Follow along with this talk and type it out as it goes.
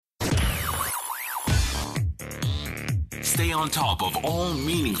Stay on top of all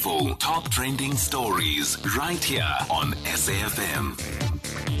meaningful, top trending stories right here on SAFM.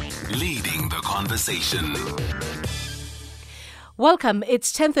 Leading the conversation. Welcome.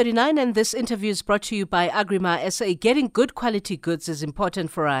 It's 10:39 and this interview is brought to you by Agrement SA. Getting good quality goods is important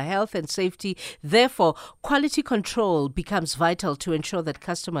for our health and safety. Therefore, quality control becomes vital to ensure that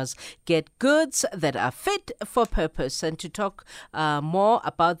customers get goods that are fit for purpose. And to talk more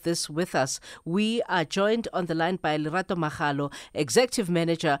about this with us, we are joined on the line by Lerato Magalo, Executive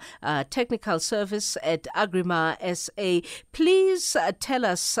Manager, Technical Service at Agrement SA. Please tell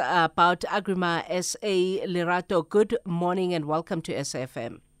us about Agrement SA. Lerato, good morning and welcome to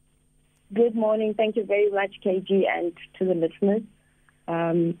SAFM. Good morning. Thank you very much, KG, and to the listeners.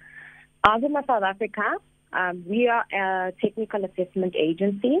 Agrement South Africa, we are a technical assessment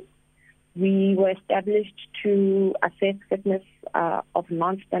agency. We were established to assess fitness of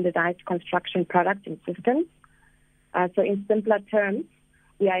non-standardized construction products and systems. So in simpler terms,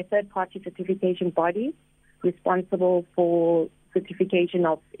 we are a third-party certification body responsible for certification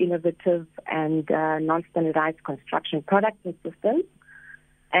of innovative and non-standardized construction products and systems.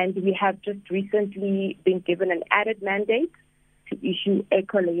 And we have just recently been given an added mandate to issue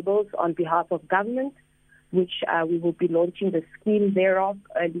eco-labels on behalf of government, which we will be launching the scheme thereof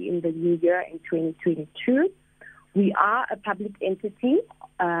early in the new year in 2022. We are a public entity,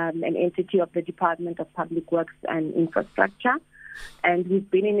 an entity of the Department of Public Works and Infrastructure, and we've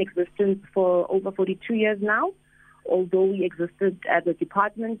been in existence for over 42 years now. Although we existed as a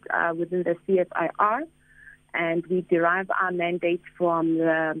department within the CSIR, and we derive our mandate from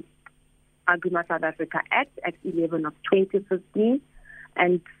the Agrement South Africa Act 11 of 2015.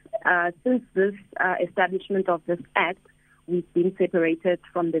 And since this establishment of this Act, we've been separated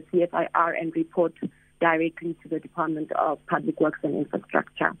from the CSIR and report directly to the Department of Public Works and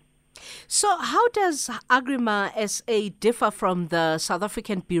Infrastructure. So how does Agrement SA differ from the South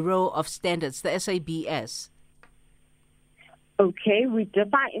African Bureau of Standards, the SABS? Okay, we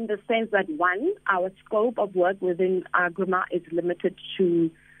differ in the sense that, one, our scope of work within Agrement is limited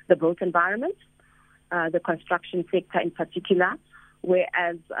to the built environment, the construction sector in particular,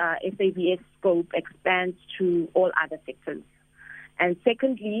 whereas SABS scope expands to all other sectors. And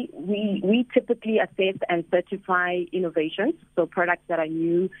secondly, we typically assess and certify innovations, so products that are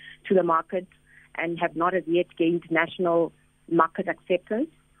new to the market and have not as yet gained national market acceptance,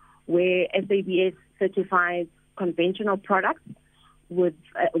 where SABS certifies conventional products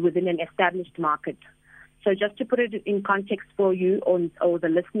within an established market. So just to put it in context for you or the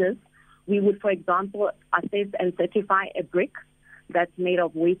listeners, we would, for example, assess and certify a brick that's made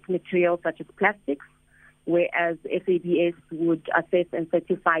of waste materials such as plastics, whereas SABS would assess and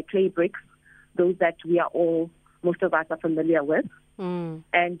certify clay bricks, those that most of us are familiar with.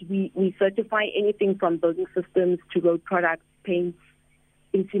 And we certify anything from building systems to road products, paints,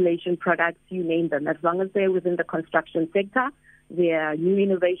 insulation products, you name them. As long as they're within the construction sector, they are new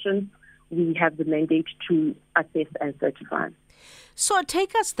innovations, we have the mandate to assess and certify. So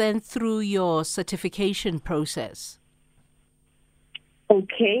take us then through your certification process.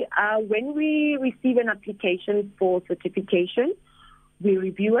 Okay. When we receive an application for certification, we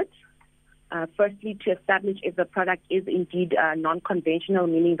review it. Firstly, to establish if the product is indeed non-conventional,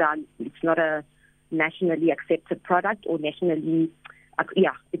 meaning that it's not a nationally accepted product or nationally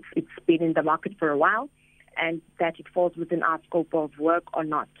it's been in the market for a while, and that it falls within our scope of work or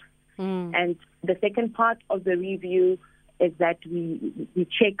not. And the second part of the review is that we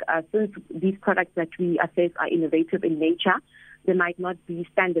check, since these products that we assess are innovative in nature, there might not be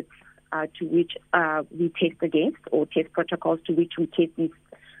standards to which we test against, or test protocols to which we test these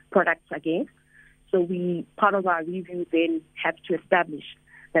products against. So part of our review then have to establish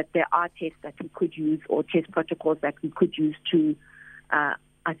that there are tests that we could use or test protocols that we could use to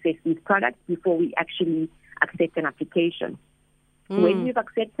assess these products before we actually accept an application. When we've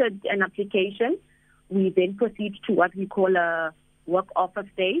accepted an application, we then proceed to what we call a work offer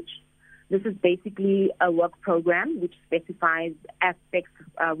stage. This is basically a work program which specifies aspects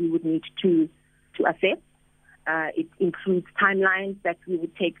we would need to assess. It includes timelines that we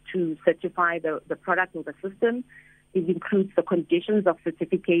would take to certify the product or the system. It includes the conditions of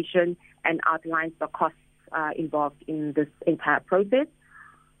certification and outlines the costs involved in this entire process.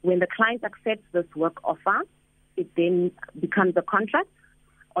 When the client accepts this work offer, it then becomes a contract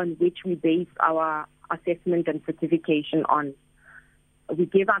on which we base our assessment and certification on. We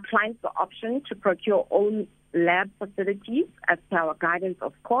give our clients the option to procure own lab facilities as per our guidance,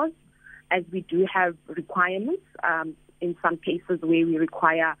 of course, as we do have requirements in some cases where we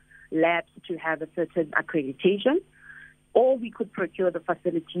require labs to have a certain accreditation, or we could procure the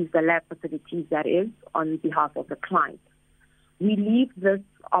facilities, the lab facilities that is, on behalf of the client. We leave this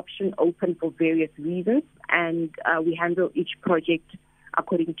option open for various reasons, and we handle each project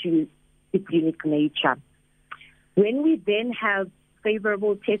according to its unique nature. When we then have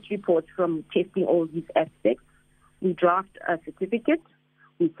favorable test reports from testing all these aspects, we draft a certificate.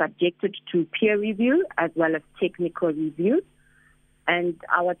 We subject it to peer review as well as technical review. And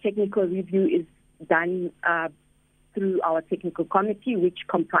our technical review is done through our technical committee, which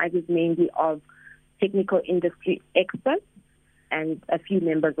comprises mainly of technical industry experts and a few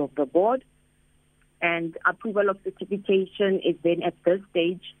members of the board. And approval of certification is then at this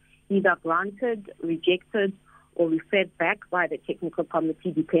stage either granted, rejected, or referred back by the technical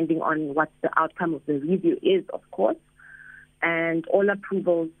committee, depending on what the outcome of the review is, of course. And all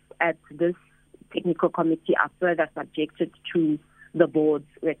approvals at this technical committee are further subjected to the board's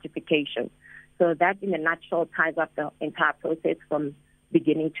ratification. So that, in a nutshell, ties up the entire process from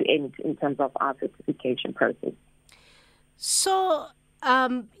beginning to end in terms of our certification process. So,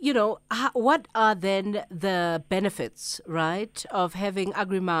 what are then the benefits, right, of having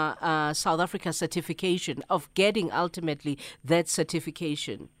Agrement South Africa certification, of getting ultimately that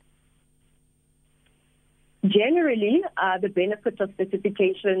certification? Generally, the benefit of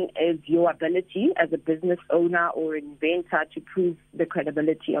certification is your ability as a business owner or inventor to prove the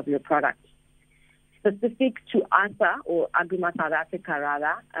credibility of your product. Specific to ASA, or Agrement South Africa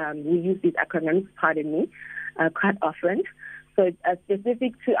rather, we use these acronyms, quite often. So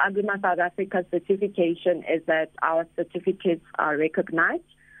specific to Agrement South Africa's certification is that our certificates are recognized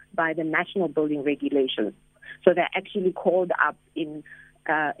by the national building regulations. So they're actually called up in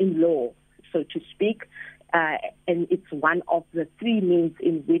law, so to speak, and it's one of the three means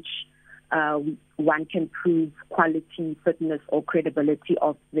in which one can prove quality, fitness, or credibility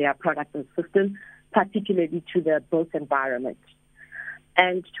of their product and system, particularly to the built environment.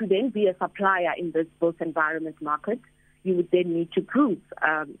 And to then be a supplier in this built environment market, you would then need to prove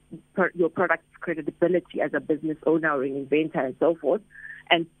your product's credibility as a business owner or an inventor and so forth,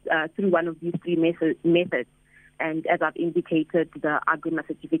 and through one of these three methods. And as I've indicated, the Agrement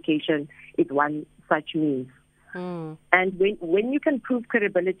certification is one such means. And when you can prove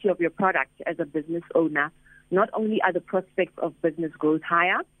credibility of your product as a business owner, not only are the prospects of business growth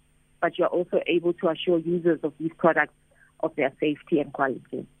higher, but you're also able to assure users of these products of their safety and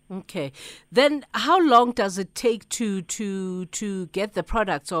quality. Okay. Then how long does it take to get the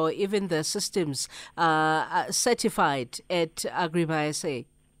products or even the systems certified at Agrement SA?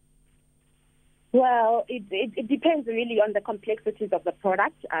 Well, it depends really on the complexities of the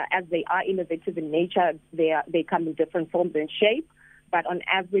product. As they are innovative in nature, they come in different forms and shapes, but on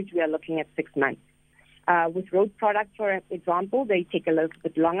average, we are looking at 6 months. With road products, for example, they take a little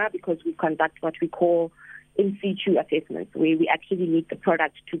bit longer because we conduct what we call in situ assessments, where we actually need the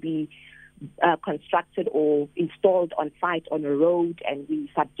product to be constructed or installed on site on a road, and we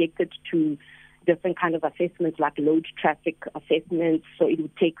subject it to different kind of assessments like load traffic assessments. So it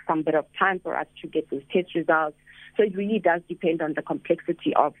would take some bit of time for us to get those test results. So it really does depend on the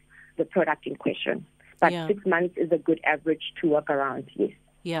complexity of the product in question. But 6 months is a good average to work around, yes.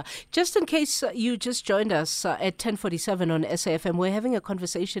 Yeah. Just in case you just joined us at 10:47 on SAFM, we're having a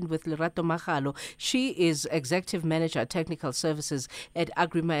conversation with Lerato Magalo. She is Executive Manager Technical Services at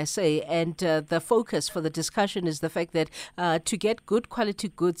Agrement SA, and the focus for the discussion is the fact that to get good quality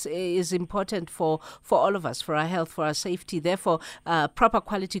goods is important for all of us, for our health, for our safety. Therefore, proper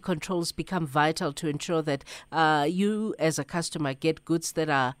quality controls become vital to ensure that you as a customer get goods that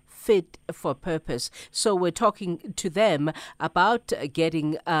are fit for purpose. So we're talking to them about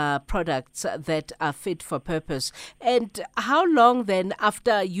getting products that are fit for purpose. And how long then,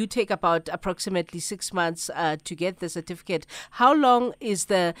 after you take about approximately 6 months to get the certificate, how long is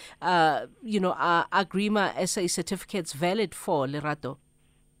the Agrement SA certificates valid for, Lerato?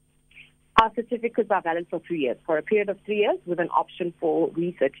 Our certificates are valid for 3 years, for a period of 3 years with an option for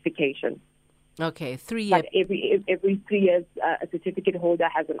recertification. Okay, 3 years. But every 3 years, a certificate holder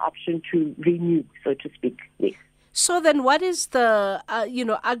has an option to renew, so to speak. Yes. So then, what is the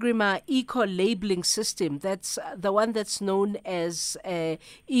Agrement eco-labeling system? That's the one that's known as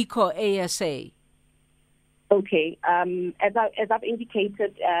Eco ASA. Okay. As I've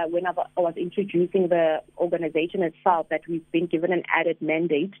indicated when I was introducing the organization itself, that we've been given an added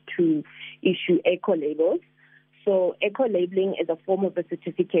mandate to issue eco labels. So eco labeling is a form of a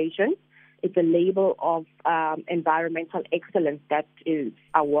certification. It's a label of environmental excellence that is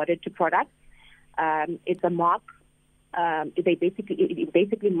awarded to products. It's a mark. It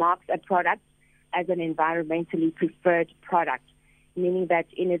basically marks a product as an environmentally preferred product, meaning that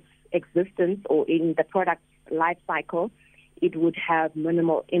in its existence or in the product's life cycle, it would have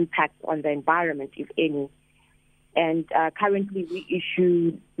minimal impact on the environment, if any. And currently we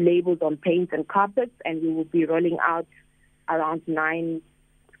issue labels on paints and carpets, and we will be rolling out around 9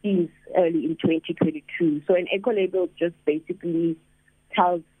 schemes early in 2022. So an eco-label just basically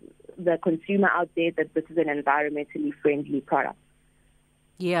tells the consumer out there that this is an environmentally friendly product.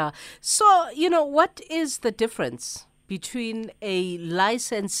 Yeah. So, what is the difference between a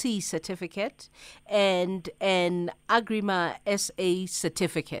licensee certificate and an Agrement SA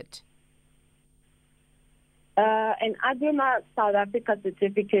certificate? An Agrement South Africa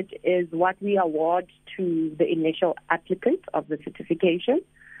certificate is what we award to the initial applicant of the certification.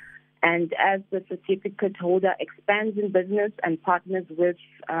 And as the certificate holder expands in business and partners with,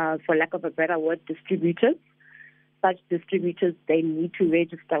 for lack of a better word, distributors, such distributors, they need to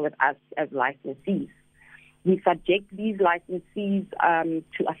register with us as licensees. We subject these licensees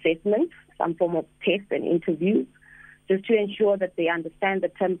to assessment, some form of test and interviews, just to ensure that they understand the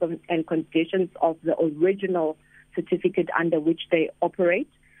terms and conditions of the original certificate under which they operate,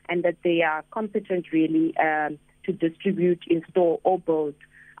 and that they are competent really to distribute, install, or build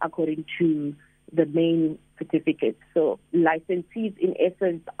according to the main certificate. So licensees, in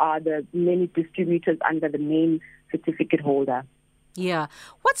essence, are the many distributors under the main certificate holder. Yeah.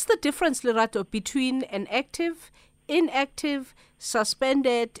 What's the difference, Lerato, between an active, inactive,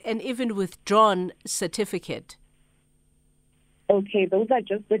 suspended, and even withdrawn certificate? Okay, those are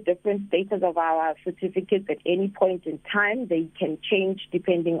just the different status of our certificates at any point in time. They can change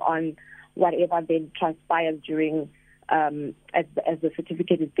depending on whatever then transpires during as the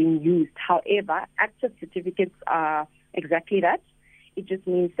certificate is being used. However, active certificates are exactly that. It just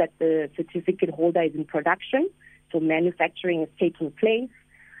means that the certificate holder is in production, so manufacturing is taking place.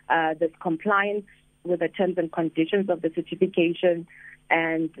 There's compliance with the terms and conditions of the certification,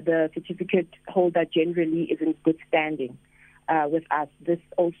 and the certificate holder generally is in good standing with us. This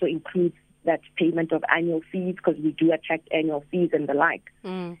also includes that payment of annual fees, because we do attract annual fees and the like.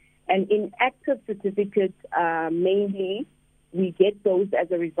 And in active certificates, mainly we get those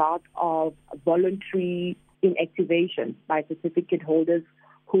as a result of voluntary inactivation by certificate holders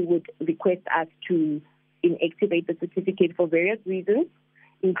who would request us to inactivate the certificate for various reasons,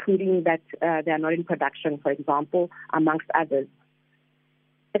 including that they are not in production, for example, amongst others.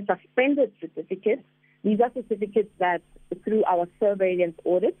 A suspended certificate, these are certificates that through our surveillance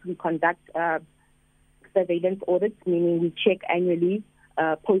audits, we conduct surveillance audits, meaning we check annually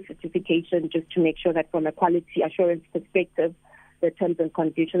post-certification just to make sure that from a quality assurance perspective, the terms and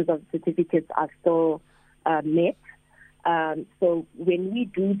conditions of certificates are still met. So when we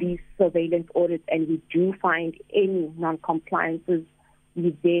do these surveillance audits and we do find any non-compliances,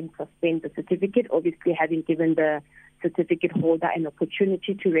 we then suspend the certificate, obviously having given the certificate holder an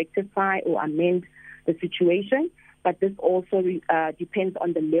opportunity to rectify or amend the situation. But this also depends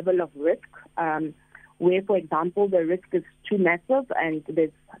on the level of risk, where, for example, the risk is too massive and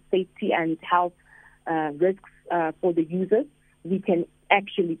there's safety and health risks for the users. We can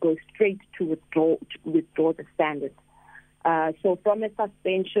actually go straight to withdraw the standard. So from a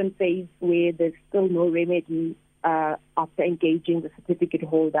suspension phase where there's still no remedy after engaging the certificate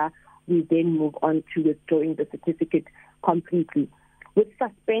holder, we then move on to withdrawing the certificate completely. With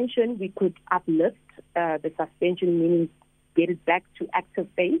suspension, we could uplift the suspension, meaning get it back to active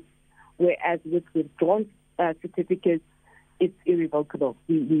phase, whereas with withdrawn certificates, it's irrevocable.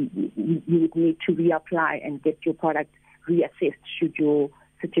 You would need to reapply and get your product reassessed should your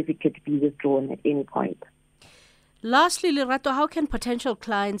certificate be withdrawn at any point. Lastly, Lerato, how can potential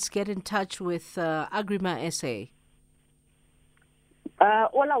clients get in touch with Agrement SA?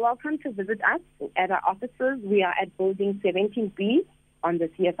 All are welcome to visit us at our offices. We are at Building 17B on the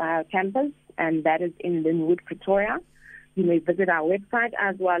CFIR campus, and that is in Linwood, Pretoria. You may visit our website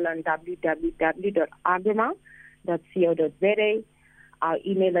as well on www.agrement.co.za. Our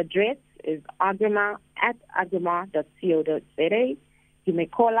email address is agrement@agrement.co.za. You may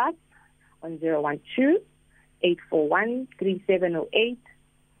call us on 012-841-3708.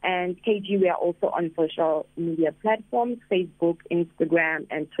 And KG, we are also on social media platforms, Facebook, Instagram,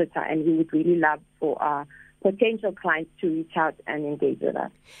 and Twitter, and we would really love for our potential clients to reach out and engage with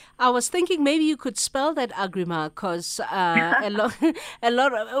us. I was thinking maybe you could spell that Agrement, because a lot Sure.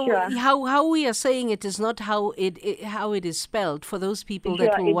 how we are saying it is not how it is spelled for those people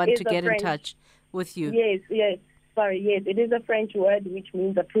that will want to get in touch with you. Yes. Sorry, yes, it is a French word which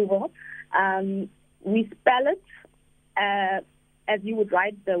means approval. We spell it as you would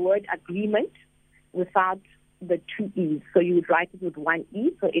write the word agreement without the two E's. So you would write it with one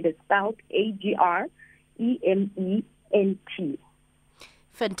E. So it is spelled AGREMENT.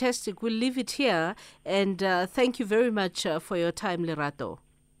 Fantastic. We'll leave it here. And thank you very much for your time, Lerato.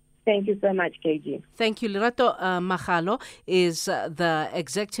 Thank you so much, KG. Thank you. Lerato Magalo is the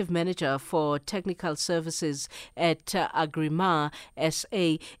Executive Manager for Technical Services at Agrement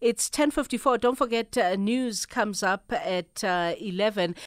SA. It's 10:54. Don't forget, news comes up at 11.